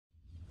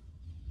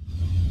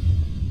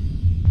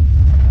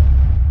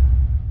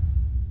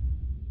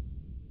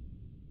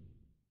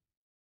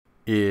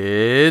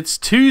It's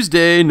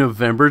Tuesday,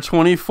 November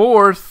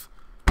 24th,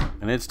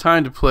 and it's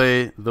time to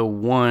play the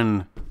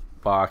one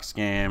box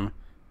game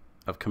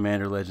of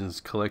Commander Legends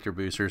Collector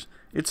Boosters.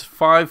 It's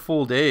 5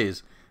 full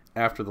days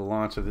after the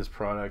launch of this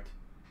product,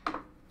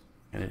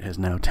 and it has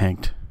now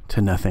tanked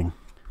to nothing.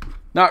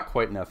 Not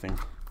quite nothing,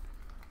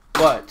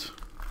 but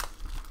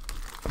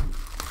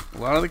a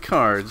lot of the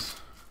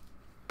cards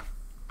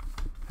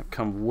have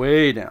come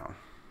way down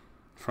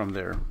from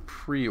their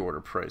pre-order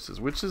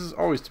prices, which is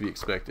always to be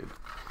expected.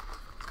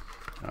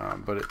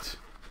 But it's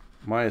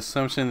my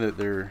assumption that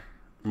there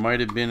might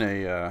have been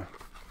a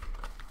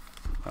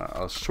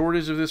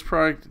shortage of this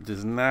product.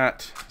 Does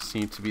not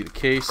seem to be the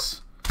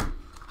case.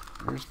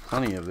 There's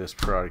plenty of this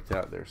product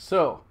out there.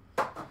 So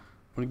I'm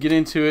going to get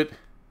into it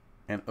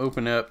and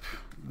open up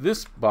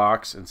this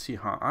box and see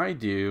how I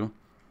do.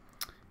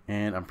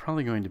 And I'm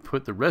probably going to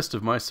put the rest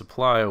of my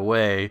supply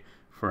away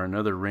for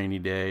another rainy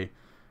day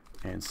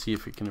and see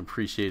if it can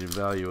appreciate in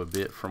value a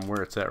bit from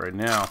where it's at right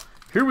now.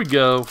 Here we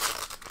go.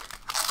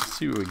 Let's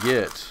see what we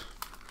get.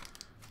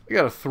 I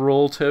got a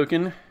Thrall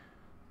token.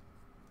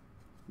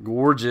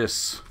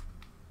 Gorgeous.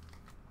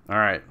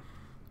 Alright.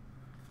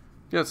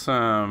 Got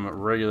some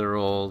regular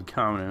old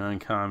common and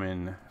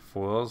uncommon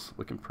foils.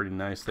 Looking pretty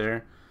nice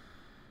there.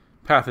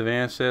 Path of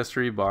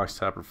Ancestry, box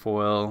topper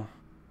foil.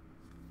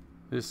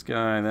 This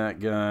guy, that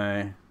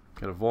guy.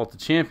 Got a Vault of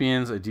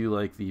Champions. I do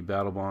like the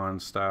Battle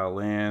Bond style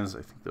lands.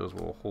 I think those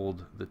will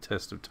hold the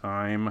test of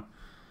time.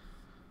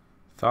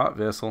 Thought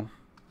Vessel.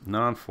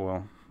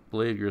 Non-foil.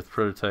 Blade Girth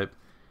prototype.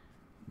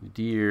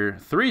 Deer.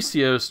 3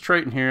 COs.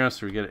 Triton Hero.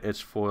 So we got an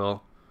etched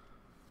foil.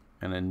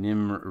 And a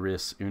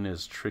Nimris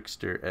Una's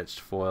Trickster etched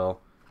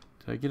foil.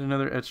 Did I get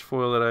another etched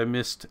foil that I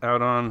missed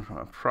out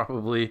on?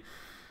 Probably.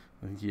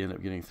 I think you end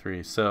up getting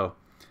 3. So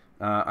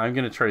I'm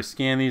going to try to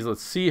scan these.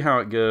 Let's see how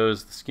it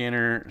goes. The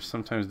scanner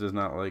sometimes does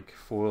not like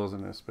foils,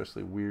 and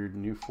especially weird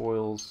new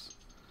foils.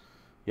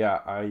 Yeah,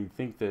 I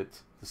think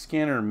that the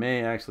scanner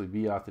may actually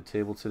be off the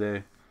table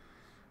today.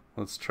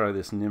 Let's try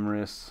this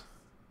Nimris.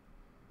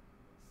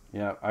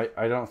 Yeah,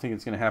 I don't think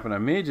it's going to happen. I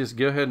may just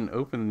go ahead and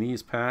open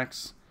these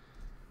packs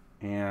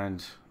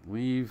and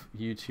leave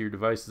you to your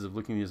devices of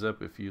looking these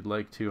up if you'd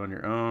like to on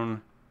your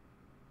own.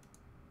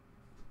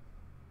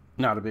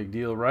 Not a big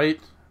deal, right?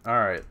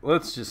 Alright,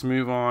 let's just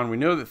move on. We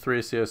know that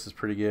Thrasios is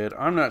pretty good.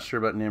 I'm not sure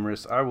about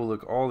Nimris. I will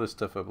look all this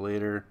stuff up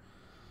later.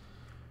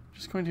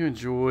 Just going to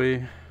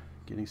enjoy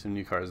getting some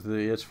new cards.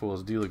 The etched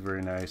foils do look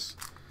very nice.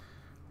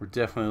 We're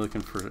definitely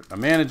looking for a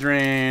Mana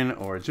Drain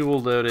or a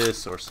Jewel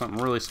Lotus or something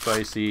really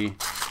spicy.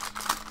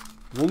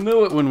 We'll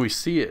know it when we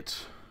see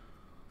it.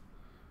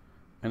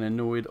 An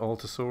Annoyed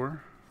Altasaur.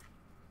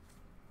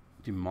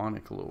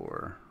 Demonic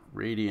Lore.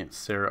 Radiant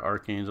Sarah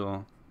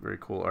Archangel. Very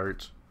cool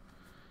art.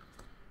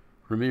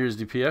 Ramirez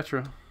Di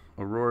Pietro.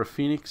 Aurora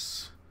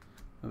Phoenix.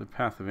 Another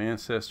Path of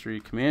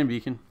Ancestry. Command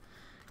Beacon.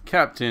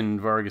 Captain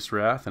Vargas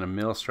Wrath. And a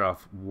Maelstrom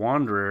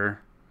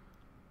Wanderer.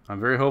 I'm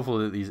very hopeful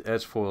that these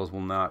etched foils will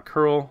not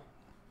curl.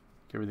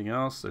 Everything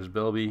else. There's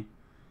Belby.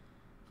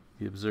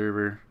 The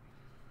Observer.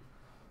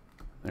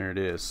 There it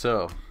is.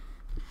 So,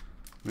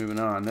 moving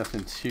on.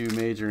 Nothing too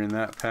major in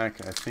that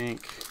pack, I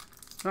think.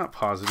 Not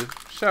positive.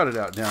 Shout it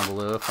out down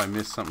below if I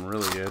missed something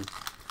really good.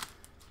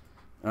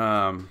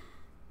 I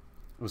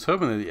was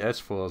hoping that the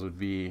etched foils would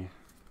be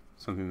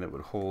something that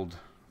would hold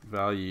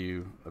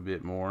value a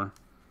bit more.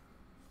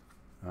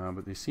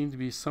 But they seem to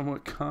be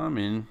somewhat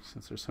common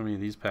since there's so many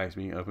of these packs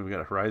being opened. We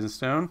got a Horizon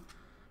Stone.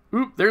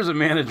 Oop, there's a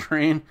Mana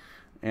Drain.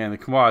 And the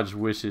Kamaj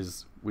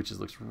Wishes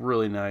looks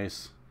really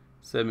nice.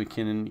 Seb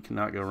McKinnon, you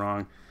cannot go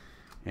wrong.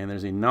 And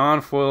there's a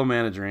non-foil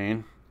Mana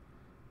Drain.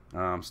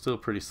 Still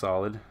pretty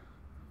solid.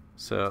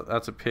 So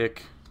that's a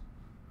pick.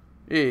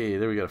 Hey,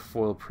 there we got a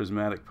foil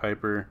Prismatic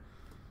Piper.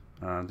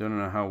 Don't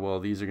know how well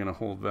these are going to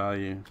hold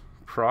value.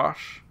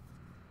 Prosh.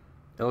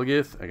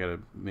 Elgith. I got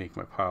to make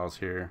my piles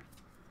here.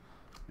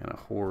 And a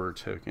Horror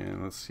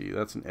token. Let's see.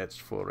 That's an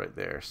etched foil right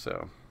there.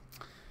 So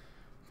I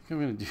think I'm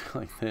going to do it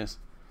like this.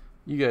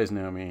 You guys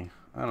know me.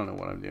 I don't know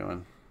what I'm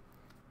doing.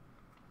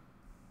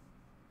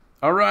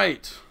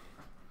 Alright.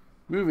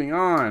 Moving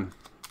on.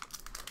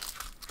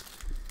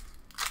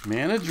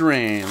 Mana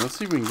Drain. Let's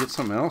see if we can get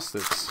something else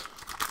that's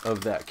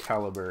of that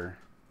caliber.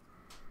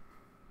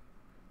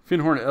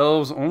 Finhorn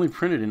Elves only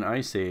printed in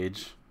Ice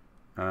Age.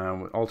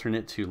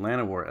 Alternate to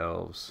Llanowar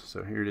Elves.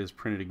 So here it is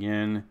printed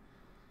again.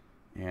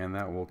 And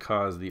that will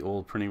cause the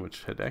old printing,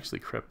 which had actually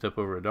crept up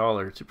over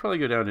 $1, to probably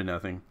go down to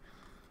nothing.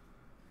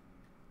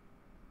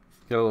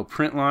 Got a little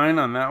print line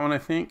on that one, I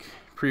think.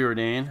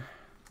 Preordain.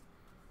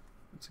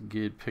 It's a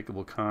good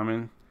pickable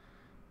common.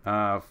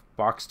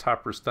 Box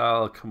topper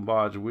style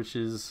Kambaj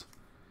Wishes.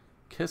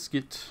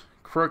 Keskit.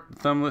 Crook the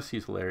Thumbless.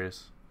 He's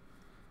hilarious.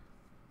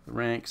 The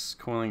ranks.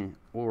 Coiling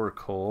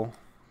Oracle.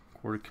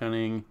 Quarter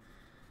Cunning.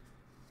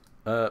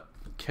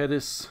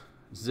 Kedis.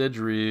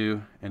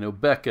 Zedru. And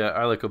Obeka.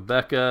 I like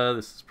Obeka.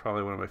 This is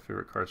probably one of my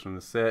favorite cards from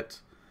the set.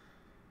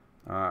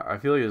 I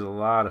feel like there's a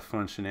lot of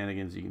fun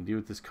shenanigans you can do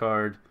with this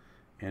card.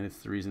 And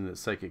it's the reason that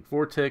Psychic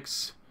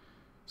Vortex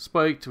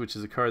Spiked, which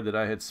is a card that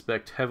I had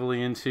spec'd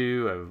heavily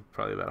into. I have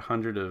probably about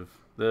 100 of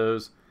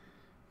those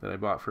that I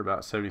bought for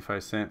about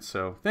 75 cents.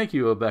 So thank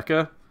you,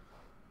 Obeka.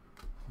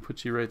 I'll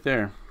put you right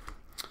there.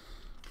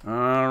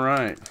 All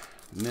right,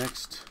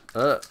 next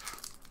up.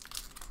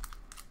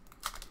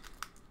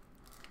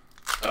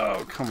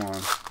 Oh, come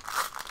on.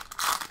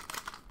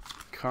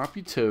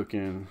 Copy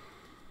token.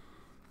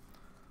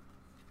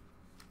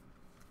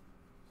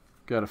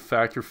 Got a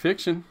Factor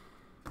Fiction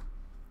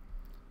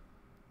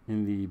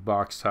in the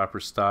box topper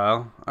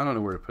style. I don't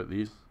know where to put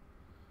these.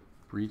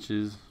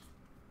 Breaches,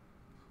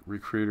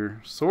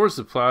 Recruiter, Swords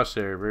of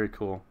Plowshare, very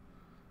cool.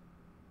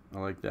 I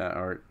like that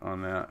art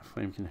on that.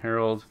 Flamekin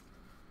Herald,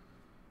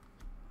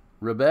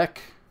 Rebek,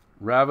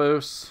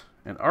 Ravos,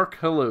 and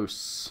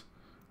Arkhelos,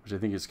 which I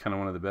think is kind of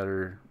one of the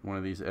better one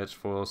of these etched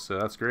foils. So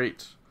that's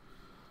great.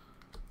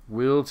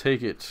 We'll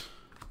take it.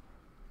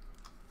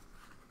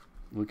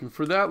 Looking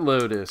for that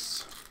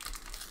Lotus.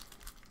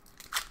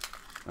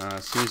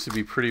 Seems to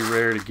be pretty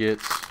rare to get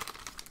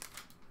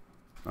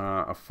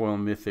a foil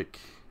mythic,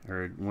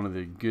 or one of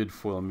the good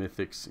foil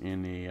mythics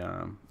in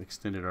the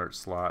extended art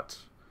slot.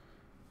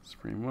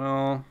 Supreme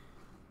Will.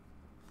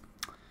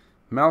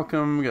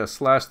 Malcolm, gotta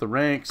slash the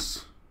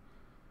ranks.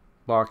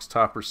 Box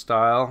topper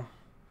style.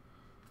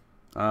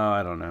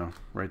 I don't know.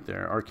 Right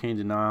there. Arcane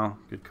Denial,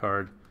 good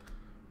card.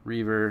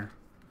 Reaver.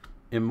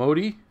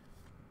 Emoti,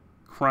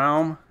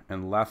 Crown,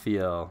 and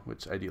Lathiel,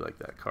 which I do like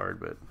that card,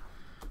 but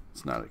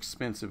it's not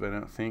expensive, I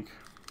don't think.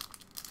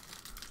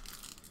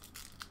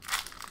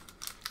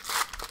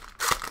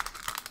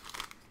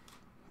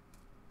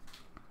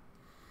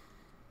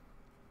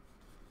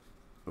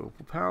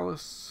 Opal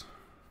Palace.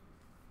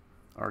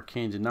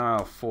 Arcane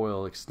Denial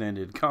foil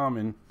extended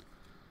common.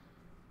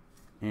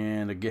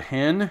 And a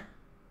Gehen.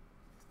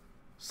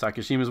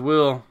 Sakashima's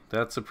Will.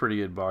 That's a pretty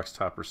good box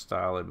topper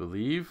style, I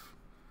believe.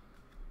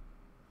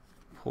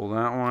 Pull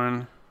that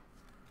one.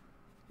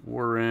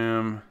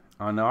 Warim.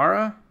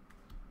 Anara.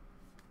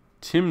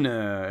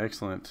 Timna.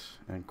 Excellent.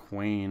 And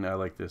Quain. I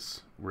like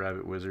this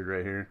rabbit wizard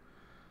right here.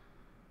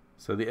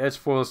 So the etch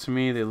foils to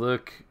me, they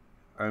look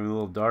a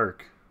little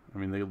dark. I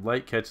mean, the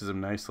light catches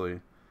them nicely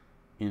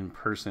in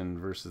person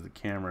versus the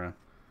camera.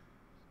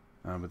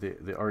 But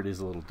the art is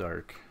a little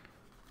dark.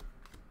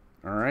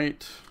 All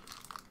right.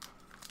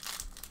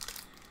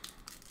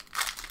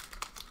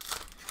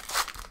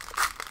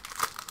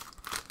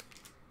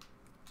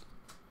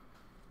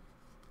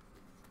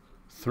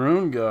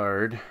 Throne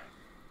Guard.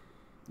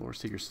 Lore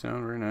Seeker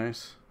Stone, very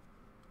nice.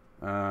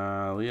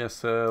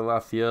 Liesa,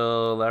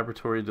 Lathiel,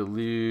 Laboratory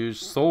Deluge,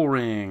 Soul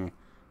Ring.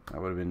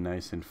 That would have been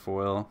nice in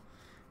foil.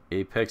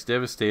 Apex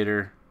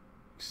Devastator,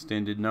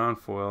 extended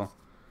non-foil.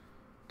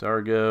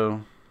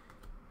 Dargo,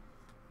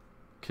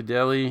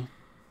 Cadeli,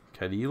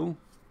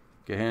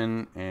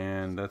 Gehen,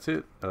 and that's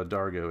it.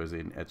 Dargo is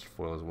an etched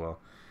foil as well.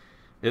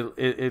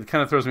 It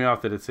kind of throws me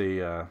off that it's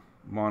a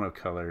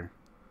monocolor.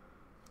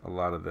 A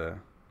lot of the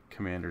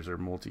commanders are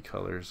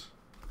multicolors.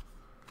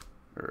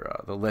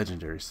 Or the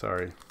legendary,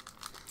 sorry.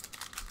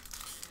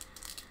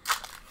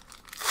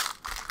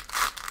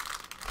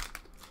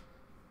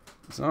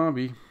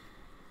 Zombie.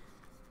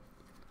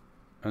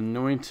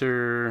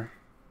 Anointer.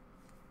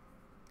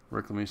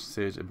 Reclamation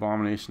Sage.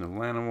 Abomination of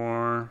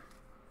Llanowar.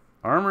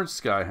 Armored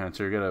Sky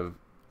Hunter. Got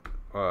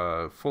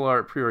a full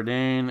art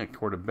preordain. A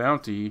Court of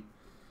Bounty.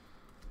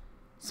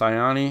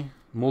 Cyani.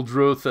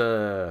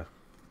 Muldrotha.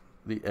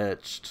 The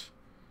Etched.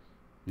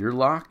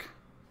 Yurlok.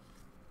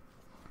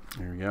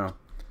 There we go.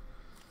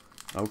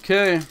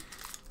 Okay.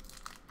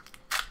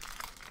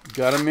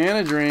 Got a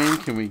Mana Drain.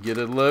 Can we get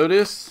a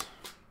Lotus?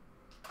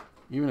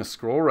 Even a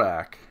Scroll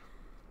Rack.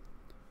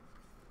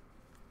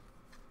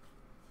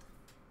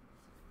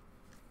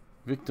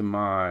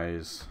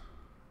 Victimize.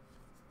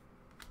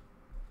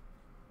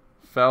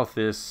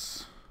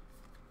 Falthis.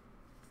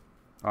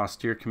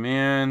 Austere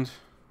Command.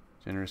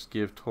 Generous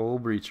Gift.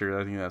 Hole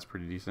Breacher. I think that's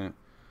pretty decent.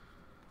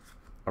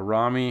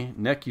 Arami.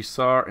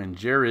 Nekusar, and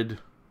Jared.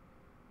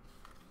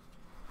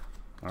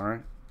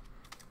 Alright.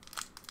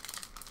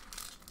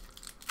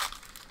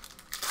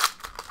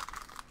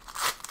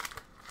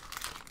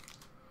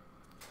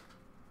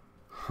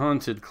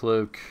 Haunted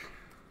Cloak.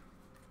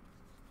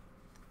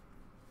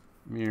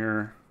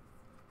 Mirror.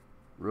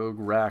 Rogue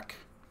Rack.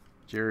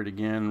 Jared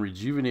again.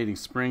 Rejuvenating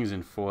Springs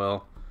in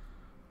foil.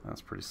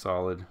 That's pretty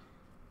solid.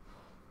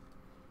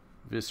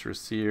 Viscera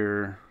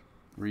Seer.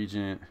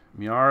 Regent.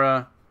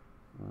 Miara.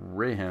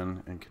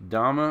 Rehen. And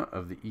Kadama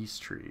of the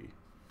East Tree.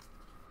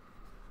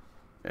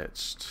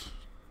 Etched.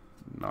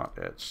 Not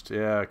etched.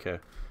 Yeah, okay.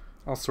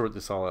 I'll sort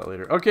this all out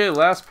later. Okay,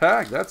 last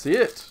pack. That's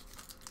it.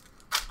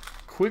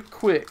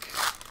 Quick.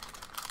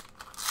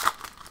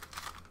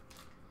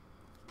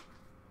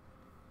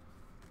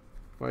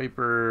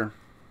 Viper.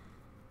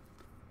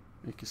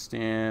 Make a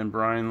Stand.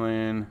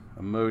 Brineland.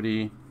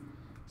 Emoti.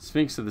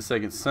 Sphinx of the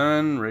Second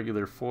Sun.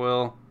 Regular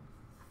foil.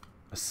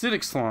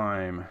 Acidic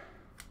Slime.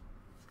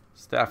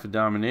 Staff of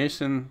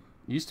Domination.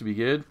 Used to be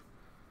good.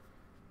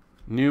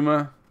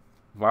 Numa.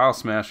 Vile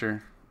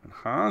Smasher. And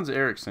Hans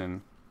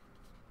Eriksson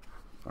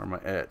are my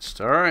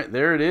etched. Alright,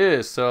 there it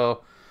is.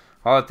 So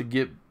I'll have to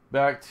get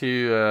back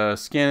to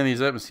scanning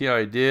these up and see how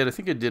I did. I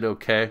think I did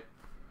okay.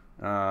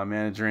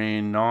 Mana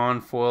Drain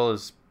non-foil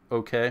is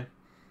okay.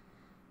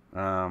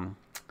 But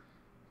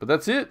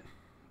that's it.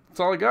 That's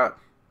all I got.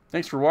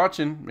 Thanks for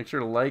watching. Make sure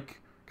to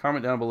like,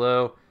 comment down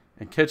below,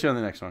 and catch you on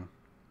the next one.